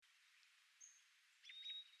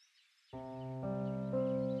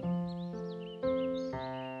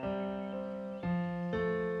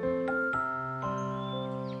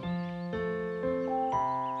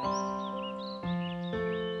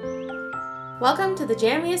Welcome to the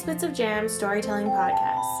Jammiest Bits of Jam storytelling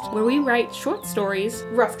podcast, where we write short stories,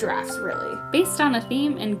 rough drafts really, based on a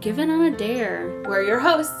theme and given on a dare. We're your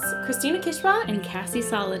hosts, Christina Kishbot and Cassie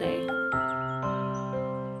Soliday.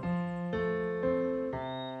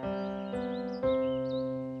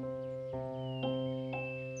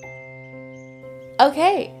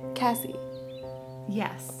 Okay, Cassie.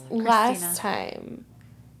 Yes, Christina. Last time,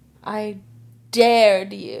 I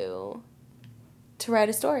dared you to write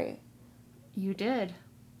a story. You did.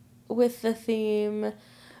 With the theme,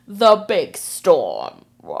 The Big Storm.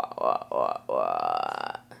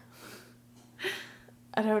 I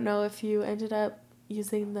don't know if you ended up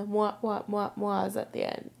using the mois at the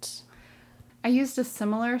end. I used a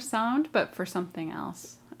similar sound, but for something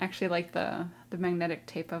else. Actually, like the magnetic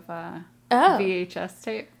tape of a VHS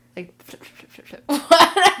tape. Like, flip, flip, flip, flip,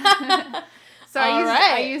 flip. So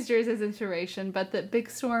I used yours as inspiration, but the big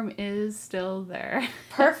storm is still there.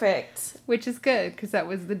 Perfect. Which is good, because that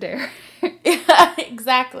was the dare. Yeah,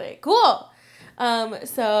 exactly. Cool.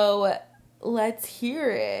 So let's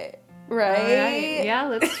hear it, right? All right. Yeah,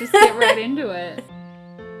 let's just get right into it.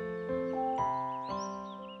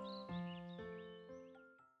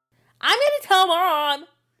 I'm gonna tell Mom.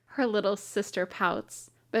 Her little sister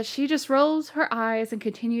pouts, but she just rolls her eyes and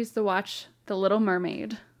continues to watch The Little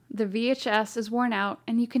Mermaid. The VHS is worn out,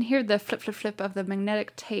 and you can hear the flip, flip, flip of the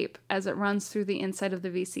magnetic tape as it runs through the inside of the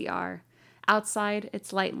VCR. Outside,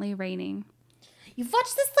 it's lightly raining. You've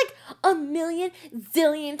watched this like a million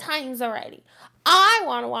zillion times already. I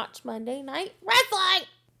want to watch Monday Night Wrestling.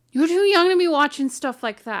 You're too young to be watching stuff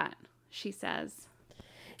like that, she says.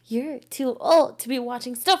 You're too old to be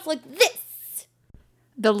watching stuff like this,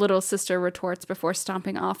 the little sister retorts before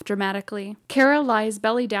stomping off dramatically. Kara lies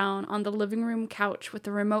belly down on the living room couch with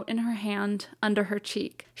the remote in her hand under her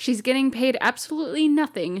cheek. She's getting paid absolutely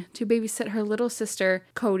nothing to babysit her little sister,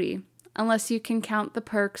 Cody, unless you can count the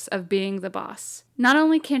perks of being the boss. Not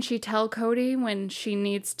only can she tell Cody when she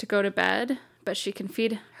needs to go to bed, but she can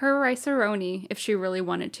feed her rice-a-roni if she really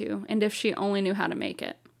wanted to, and if she only knew how to make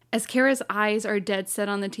it. As Kara's eyes are dead set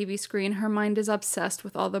on the TV screen, her mind is obsessed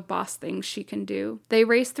with all the boss things she can do. They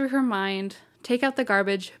race through her mind, take out the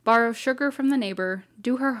garbage, borrow sugar from the neighbor,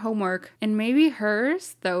 do her homework, and maybe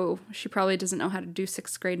hers, though she probably doesn't know how to do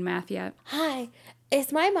 6th grade math yet. Hi,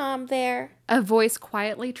 is my mom there? A voice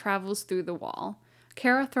quietly travels through the wall.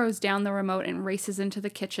 Kara throws down the remote and races into the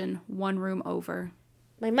kitchen, one room over.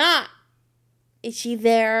 My mom! Is she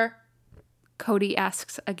there? Cody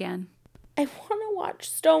asks again. I want to watch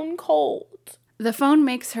Stone Cold. The phone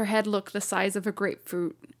makes her head look the size of a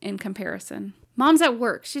grapefruit in comparison. Mom's at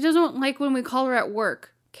work. She doesn't like when we call her at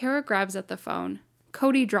work. Kara grabs at the phone.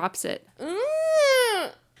 Cody drops it.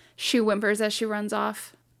 She whimpers as she runs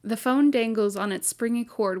off. The phone dangles on its springy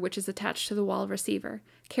cord, which is attached to the wall receiver.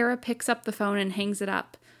 Kara picks up the phone and hangs it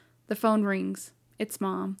up. The phone rings. It's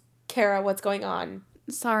Mom. Kara, what's going on?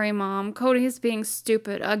 Sorry, Mom. Cody is being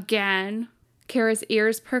stupid again. Kara's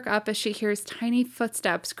ears perk up as she hears tiny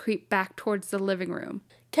footsteps creep back towards the living room.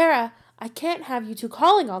 Kara, I can't have you two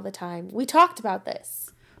calling all the time. We talked about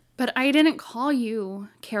this. But I didn't call you.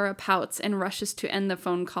 Kara pouts and rushes to end the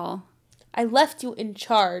phone call. I left you in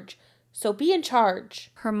charge, so be in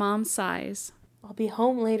charge. Her mom sighs. I'll be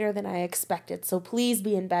home later than I expected, so please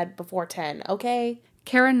be in bed before 10, okay?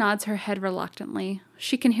 Kara nods her head reluctantly.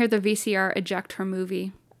 She can hear the VCR eject her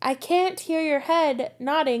movie. I can't hear your head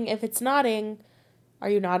nodding if it's nodding. Are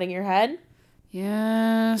you nodding your head?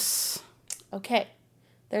 Yes. Okay.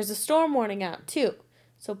 There's a storm warning out, too.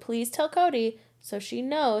 So please tell Cody so she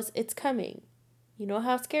knows it's coming. You know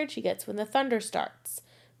how scared she gets when the thunder starts.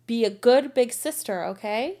 Be a good big sister,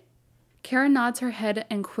 okay? Kara nods her head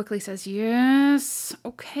and quickly says, yes,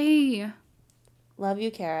 okay. Love you,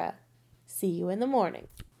 Kara. See you in the morning.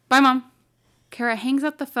 Bye, Mom. Kara hangs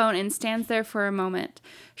up the phone and stands there for a moment.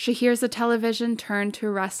 She hears the television turn to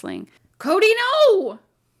wrestling. Cody, no!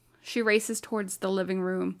 She races towards the living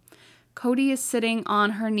room. Cody is sitting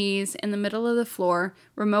on her knees in the middle of the floor,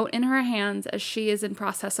 remote in her hands as she is in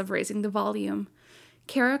process of raising the volume.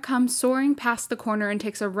 Kara comes soaring past the corner and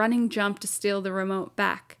takes a running jump to steal the remote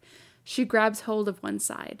back. She grabs hold of one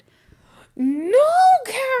side. No,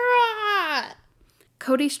 Kara!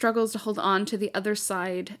 Cody struggles to hold on to the other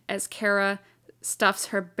side as Kara stuffs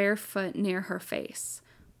her bare foot near her face.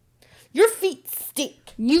 Your feet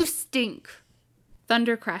stink. You stink.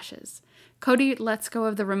 Thunder crashes. Cody lets go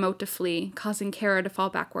of the remote to flee, causing Kara to fall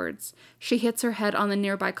backwards. She hits her head on the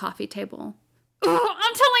nearby coffee table. I'm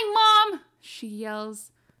telling Mom! She yells.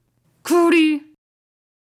 Cody!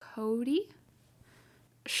 Cody?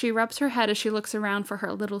 She rubs her head as she looks around for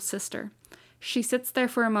her little sister. She sits there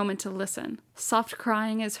for a moment to listen. Soft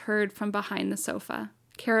crying is heard from behind the sofa.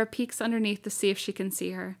 Kara peeks underneath to see if she can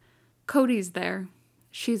see her. Cody's there.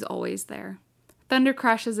 She's always there. Thunder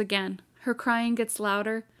crashes again. Her crying gets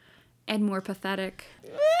louder and more pathetic.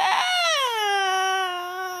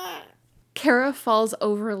 Kara falls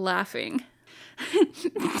over laughing.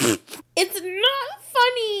 It's not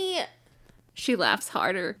funny. She laughs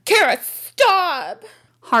harder. Kara, stop.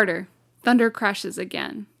 Harder. Thunder crashes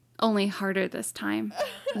again. Only harder this time.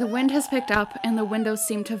 The wind has picked up and the windows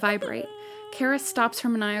seem to vibrate. Kara stops her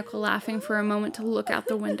maniacal laughing for a moment to look out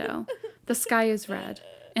the window. The sky is red.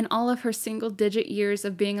 In all of her single-digit years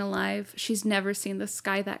of being alive, she's never seen the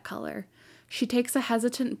sky that color. She takes a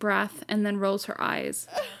hesitant breath and then rolls her eyes.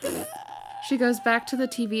 She goes back to the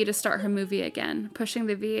TV to start her movie again, pushing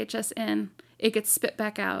the VHS in. It gets spit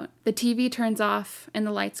back out. The TV turns off and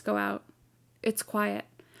the lights go out. It's quiet.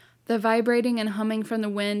 The vibrating and humming from the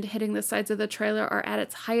wind hitting the sides of the trailer are at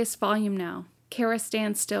its highest volume now. Kara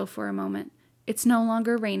stands still for a moment. It's no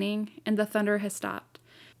longer raining, and the thunder has stopped.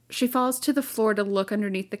 She falls to the floor to look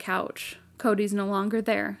underneath the couch. Cody's no longer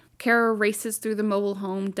there. Kara races through the mobile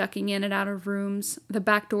home, ducking in and out of rooms. The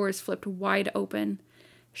back door is flipped wide open.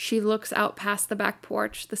 She looks out past the back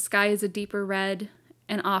porch. The sky is a deeper red,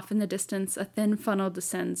 and off in the distance, a thin funnel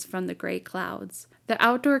descends from the gray clouds. The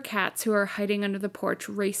outdoor cats who are hiding under the porch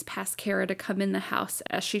race past Kara to come in the house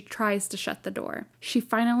as she tries to shut the door. She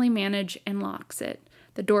finally manages and locks it.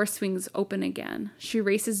 The door swings open again. She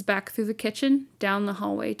races back through the kitchen, down the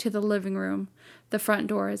hallway to the living room. The front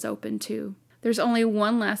door is open too. There's only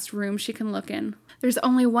one last room she can look in.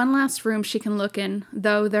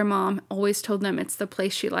 Though their mom always told them it's the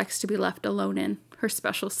place she likes to be left alone in, her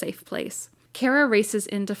special safe place. Kara races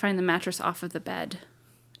in to find the mattress off of the bed.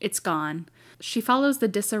 It's gone. She follows the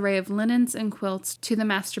disarray of linens and quilts to the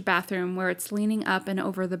master bathroom where it's leaning up and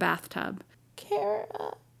over the bathtub. Kara.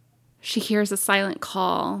 She hears a silent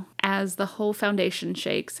call as the whole foundation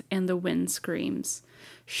shakes and the wind screams.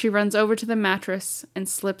 She runs over to the mattress and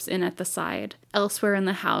slips in at the side. Elsewhere in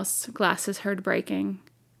the house, glass is heard breaking.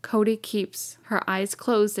 Cody keeps her eyes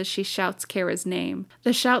closed as she shouts Kara's name.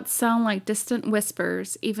 The shouts sound like distant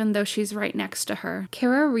whispers, even though she's right next to her.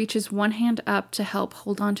 Kara reaches one hand up to help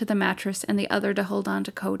hold on to the mattress and the other to hold on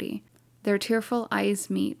to Cody. Their tearful eyes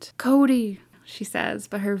meet. "Cody," she says,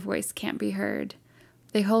 but her voice can't be heard.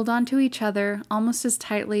 They hold on to each other almost as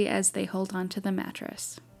tightly as they hold on to the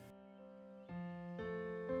mattress.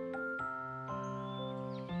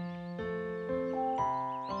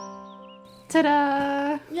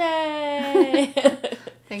 Ta-da! Yay!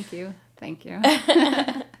 Thank you.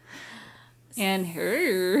 And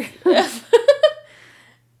her.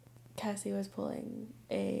 Cassie was pulling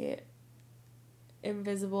a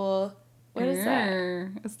invisible... What is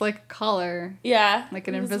that? It's like a collar. Yeah. Like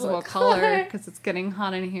an invisible collar, because it's getting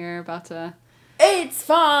hot in here, about to... It's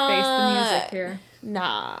fun! Face the music here.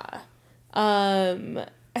 Nah.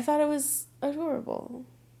 I thought it was adorable.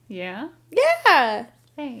 Yeah? Yeah!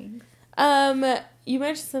 Thanks. You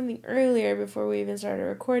mentioned something earlier before we even started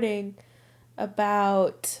recording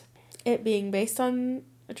about it being based on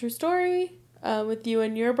a true story, with you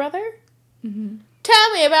and your brother. Mm-hmm.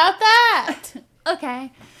 Tell me about that!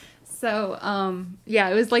 Okay. So,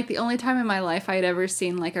 it was like the only time in my life I had ever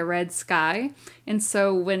seen like a red sky. And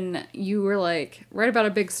so when you were like, right about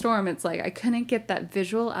a big storm, it's like I couldn't get that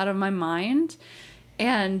visual out of my mind.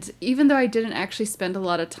 And even though I didn't actually spend a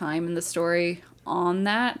lot of time in the story on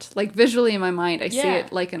that, like visually in my mind, I see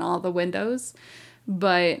it like in all the windows.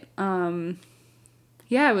 But,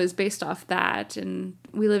 it was based off that. And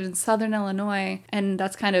we lived in Southern Illinois, and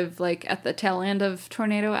that's kind of like at the tail end of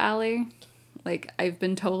Tornado Alley. Like, I've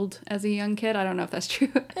been told as a young kid. I don't know if that's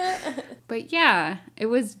true. But yeah, it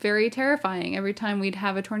was very terrifying. Every time we'd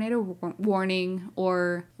have a tornado warning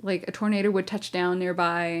or, like, a tornado would touch down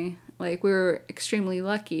nearby. Like, we were extremely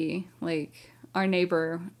lucky. Like, our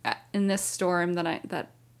neighbor in this storm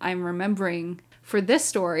that I'm remembering for this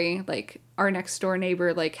story, like, our next door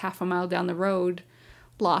neighbor, like, half a mile down the road,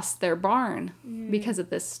 lost their barn because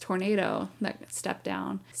of this tornado that stepped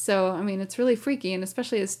down. So, I mean, it's really freaky, and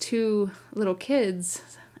especially as two little kids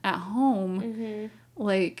at home,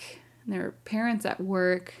 like, their parents at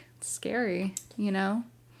work, it's scary, you know?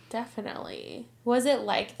 Definitely. Was it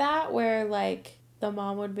like that where, like, the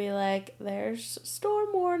mom would be like, there's storm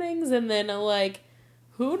warnings, and then, like,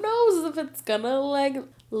 who knows if it's gonna, like,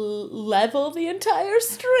 level the entire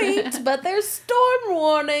street, but there's storm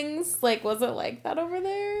warnings. Like, was it like that over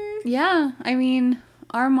there? Yeah, I mean,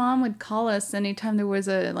 our mom would call us anytime there was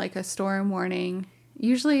a storm warning.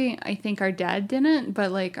 Usually, I think our dad didn't,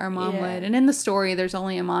 but, like, our mom would. And in the story, there's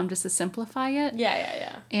only a mom just to simplify it.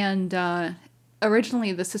 Yeah. And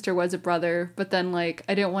originally the sister was a brother, but then like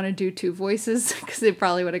I didn't want to do two voices because it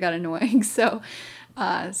probably would have got annoying. So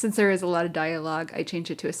since there is a lot of dialogue, I changed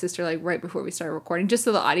it to a sister like right before we started recording, just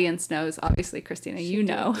so the audience knows. Obviously, Christina, you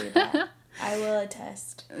know. Do that. I will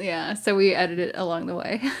attest. Yeah, so we edited it along the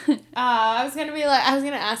way. I was gonna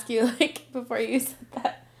ask you like before you said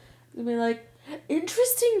that, I'd be like,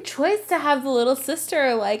 interesting choice to have the little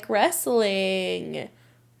sister like wrestling.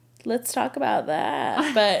 Let's talk about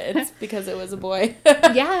that. But it's because it was a boy.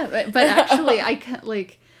 Yeah, but actually, I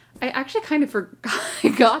actually kind of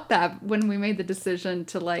forgot that when we made the decision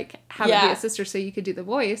to like have it be a sister so you could do the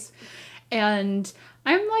voice. And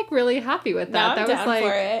I'm like really happy with that. Now I'm that was down like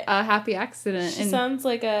for it. a happy accident. She sounds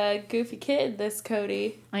like a goofy kid, this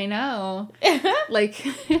Cody. I know. Like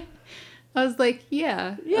I was like,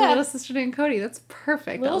 yeah, a little sister named Cody. That's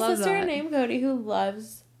perfect. Little I love sister that. named Cody who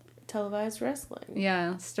loves televised wrestling.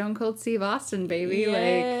 Yeah, Stone Cold Steve Austin, baby.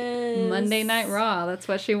 Yes. Like Monday Night Raw. That's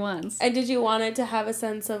what she wants. And did you want it to have a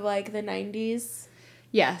sense of like the 90s?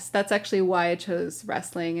 Yes, that's actually why I chose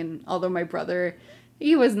wrestling. And although my brother,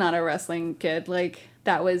 he was not a wrestling kid, like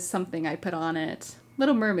that was something I put on it.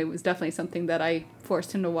 Little Mermaid was definitely something that I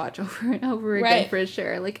forced him to watch over and over again for his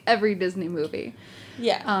share, like every Disney movie.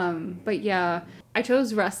 Yeah. But yeah, I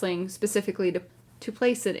chose wrestling specifically to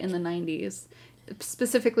place it in the 90s.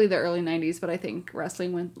 Specifically the early 90s, but I think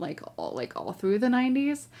wrestling went all through the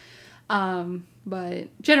 90s. But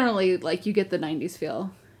generally, like, you get the 90s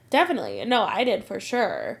feel. Definitely. No, I did for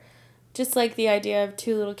sure. Just like the idea of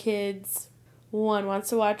two little kids. One wants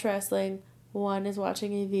to watch wrestling. One is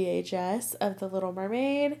watching a VHS of The Little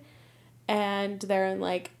Mermaid. And they're in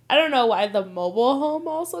like, I don't know why the mobile home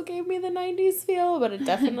also gave me the 90s feel, but it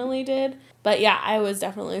definitely did. But yeah, I was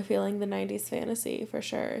definitely feeling the 90s fantasy for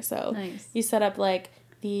sure. So Nice. You set up like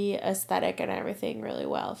the aesthetic and everything really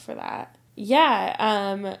well for that.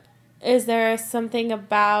 Yeah. Is there something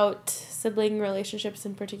about sibling relationships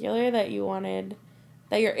in particular that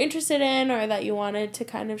you're interested in or that you wanted to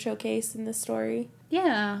kind of showcase in this story?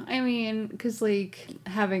 Yeah, I mean, because, like,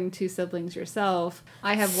 having two siblings yourself,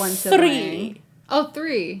 I have one sibling. 3. Oh,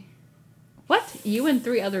 3. What? You and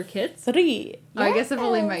 3 other kids? 3. Oh, I guess I've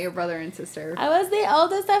only Yes. met your brother and sister. I was the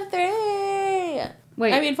oldest of 3.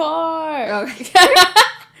 Wait. I mean 4. Oh.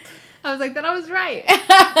 I was like, then I was right.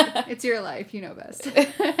 It's your life. You know best.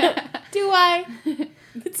 Do I?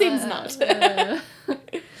 It seems not.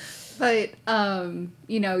 But,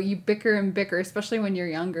 you know, you bicker and bicker, especially when you're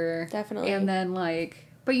younger. Definitely. And then, like,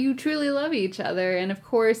 but you truly love each other. And, of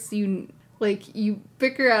course, you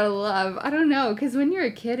bicker out of love. I don't know, because when you're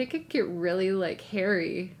a kid, it could get really, like,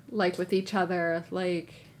 hairy, like, with each other.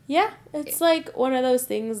 Like... Yeah, it's like one of those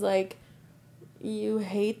things, like, you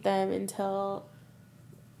hate them until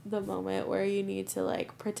the moment where you need to,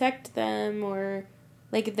 like, protect them or,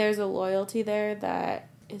 like, there's a loyalty there that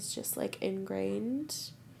is just, like, ingrained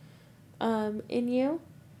in you.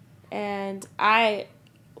 And I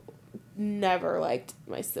never liked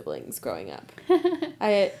my siblings growing up.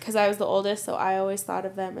 Because I was the oldest, so I always thought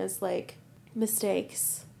of them as, like,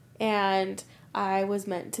 mistakes. And I was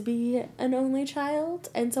meant to be an only child,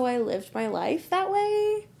 and so I lived my life that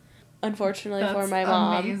way. Unfortunately for my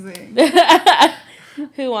mom. Amazing.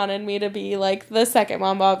 Who wanted me to be, like, the second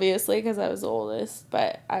mom, obviously, because I was the oldest.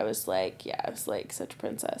 But I was, like, such a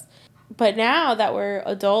princess. But now that we're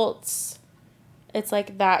adults, it's,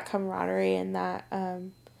 like, that camaraderie and that,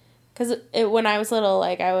 because when I was little,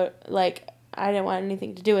 like, I didn't want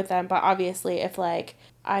anything to do with them, but obviously if, like,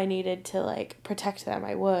 I needed to, like, protect them,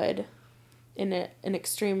 I would in an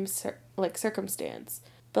extreme, circumstance.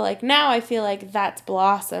 But, like, now I feel like that's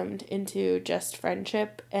blossomed into just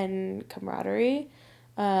friendship and camaraderie,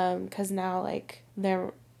 because now, like,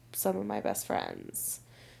 they're some of my best friends.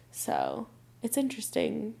 So it's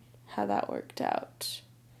interesting how that worked out.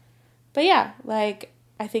 But yeah, like,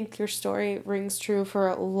 I think your story rings true for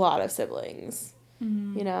a lot of siblings,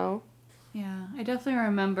 you know? Yeah, I definitely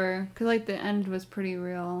remember, because, like, the end was pretty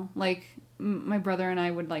real. Like, my brother and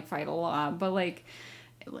I would, like, fight a lot, but, like,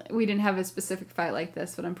 we didn't have a specific fight like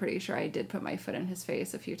this, but I'm pretty sure I did put my foot in his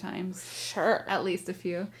face a few times. Sure. At least a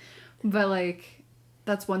few. But, like,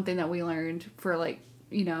 that's one thing that we learned for, like,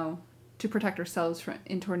 you know, to protect ourselves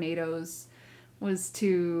in tornadoes was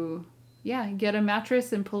to, get a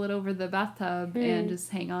mattress and pull it over the bathtub and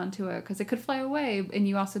just hang on to it, because it could fly away, and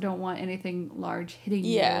you also don't want anything large hitting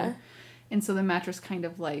you. And so the mattress kind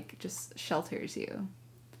of, like, just shelters you.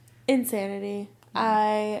 Insanity.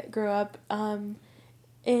 I grew up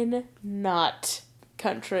in not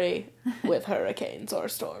country with hurricanes or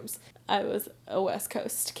storms. I was a West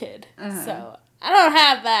Coast kid, so I don't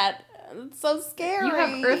have that. It's so scary. You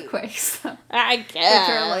have earthquakes. I guess.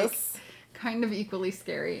 Which are, like, kind of equally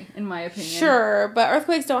scary, in my opinion. Sure, but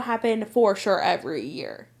earthquakes don't happen for sure every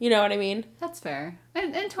year. You know what I mean? That's fair.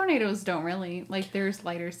 And tornadoes don't really. Like, there's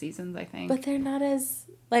lighter seasons, I think. But they're not as...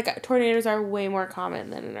 Like, tornadoes are way more common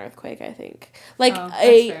than an earthquake, I think. Like,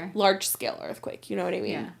 fair. large-scale earthquake, you know what I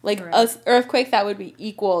mean? Yeah, like, you're right. a earthquake that would be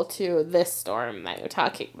equal to this storm that you're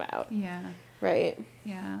talking about. Yeah. Right?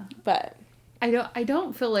 Yeah. But... I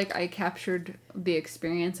don't feel like I captured the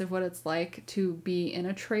experience of what it's like to be in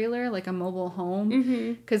a trailer, like a mobile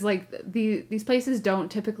home. Because, like, these places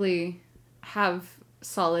don't typically have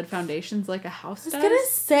solid foundations like a house does. I was gonna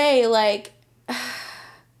say, like...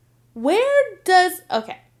 Where does...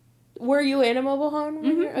 Okay. Were you in a mobile home?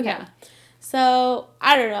 Okay. Yeah. So,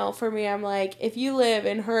 I don't know. For me, I'm like, if you live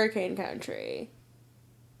in hurricane country,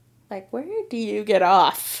 like, where do you get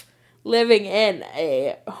off living in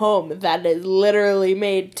a home that is literally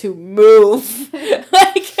made to move?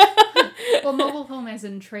 Like... Well, mobile home as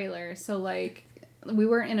in trailer. So, like, we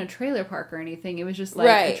weren't in a trailer park or anything. It was just, like,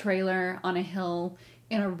 Right. a trailer on a hill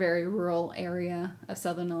in a very rural area of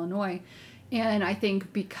southern Illinois. And I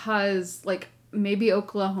think because, like, maybe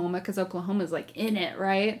Oklahoma, because Oklahoma's, like, in it,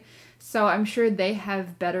 right? So I'm sure they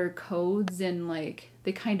have better codes and, like,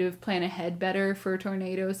 they kind of plan ahead better for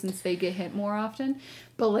tornadoes since they get hit more often.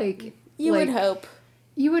 But, like... You would hope.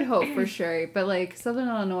 You would hope, for sure. But, like, southern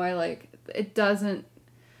Illinois, like, it doesn't...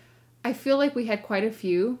 I feel like we had quite a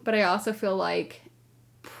few, but I also feel like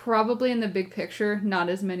probably in the big picture, not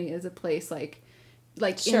as many as a place, like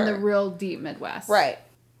Sure. in the real deep Midwest. Right.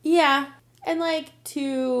 Yeah. And, like,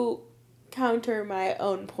 to counter my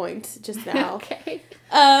own point just now. Okay.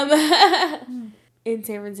 In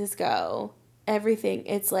San Francisco, everything,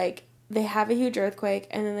 it's like they have a huge earthquake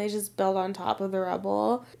and then they just build on top of the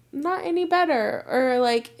rubble. Not any better. Or,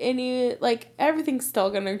 like, everything's still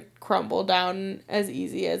gonna crumble down as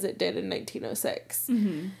easy as it did in 1906.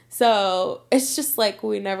 Mm-hmm. So, it's just, like,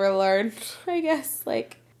 we never learned, I guess.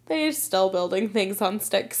 Like, they're still building things on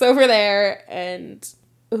sticks over there, and...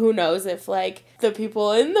 Who knows if, like, the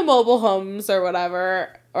people in the mobile homes or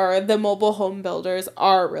whatever, or the mobile home builders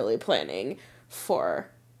are really planning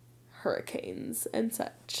for hurricanes and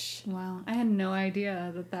such. Wow. I had no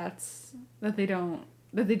idea that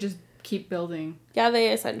they just keep building. Yeah,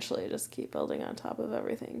 they essentially just keep building on top of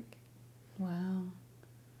everything. Wow.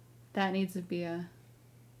 That needs to be a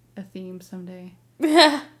theme someday.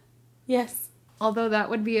 Yes. Although that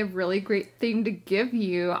would be a really great theme to give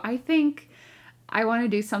you, I think... I want to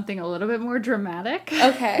do something a little bit more dramatic.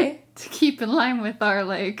 Okay. To keep in line with our,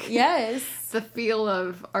 like... Yes. The feel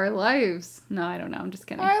of our lives. No, I don't know. I'm just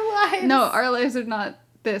kidding. Our lives. No, our lives are not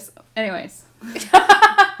this. Anyways.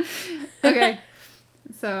 Okay.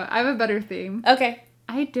 So, I have a better theme. Okay.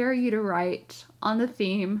 I dare you to write on the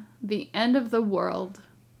theme, the end of the world.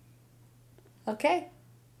 Okay.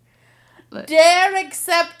 Dare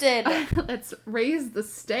accepted. Let's raise the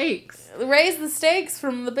stakes. Raise the stakes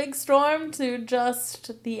from the big storm to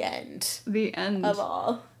just the end. The end. Of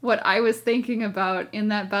all. What I was thinking about in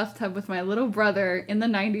that bathtub with my little brother in the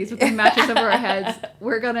 90s with a mattress over our heads.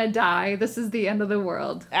 We're gonna die. This is the end of the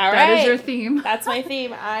world. All That right. is your theme. That's my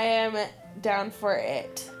theme. I am down for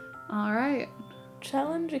it. All right.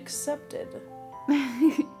 Challenge accepted.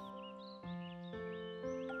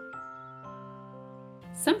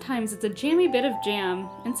 Sometimes it's a jammy bit of jam,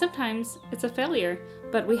 and sometimes it's a failure,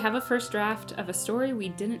 but we have a first draft of a story we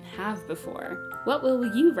didn't have before. What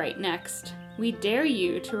will you write next? We dare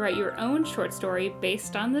you to write your own short story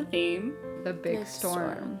based on the theme, The Big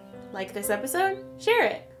Storm. Like this episode? Share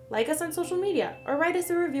it. Like us on social media, or write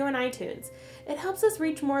us a review on iTunes. It helps us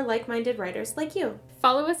reach more like-minded writers like you.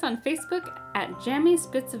 Follow us on Facebook at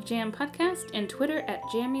Jammiest Bits of Jam Podcast and Twitter at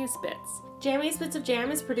Jammiest Bits. Jammiest Bits of Jam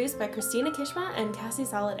is produced by Christina Kishma and Cassie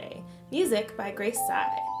Soliday. Music by Grace Tsai.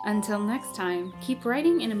 Until next time, keep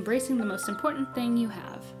writing and embracing the most important thing you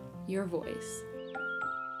have, your voice.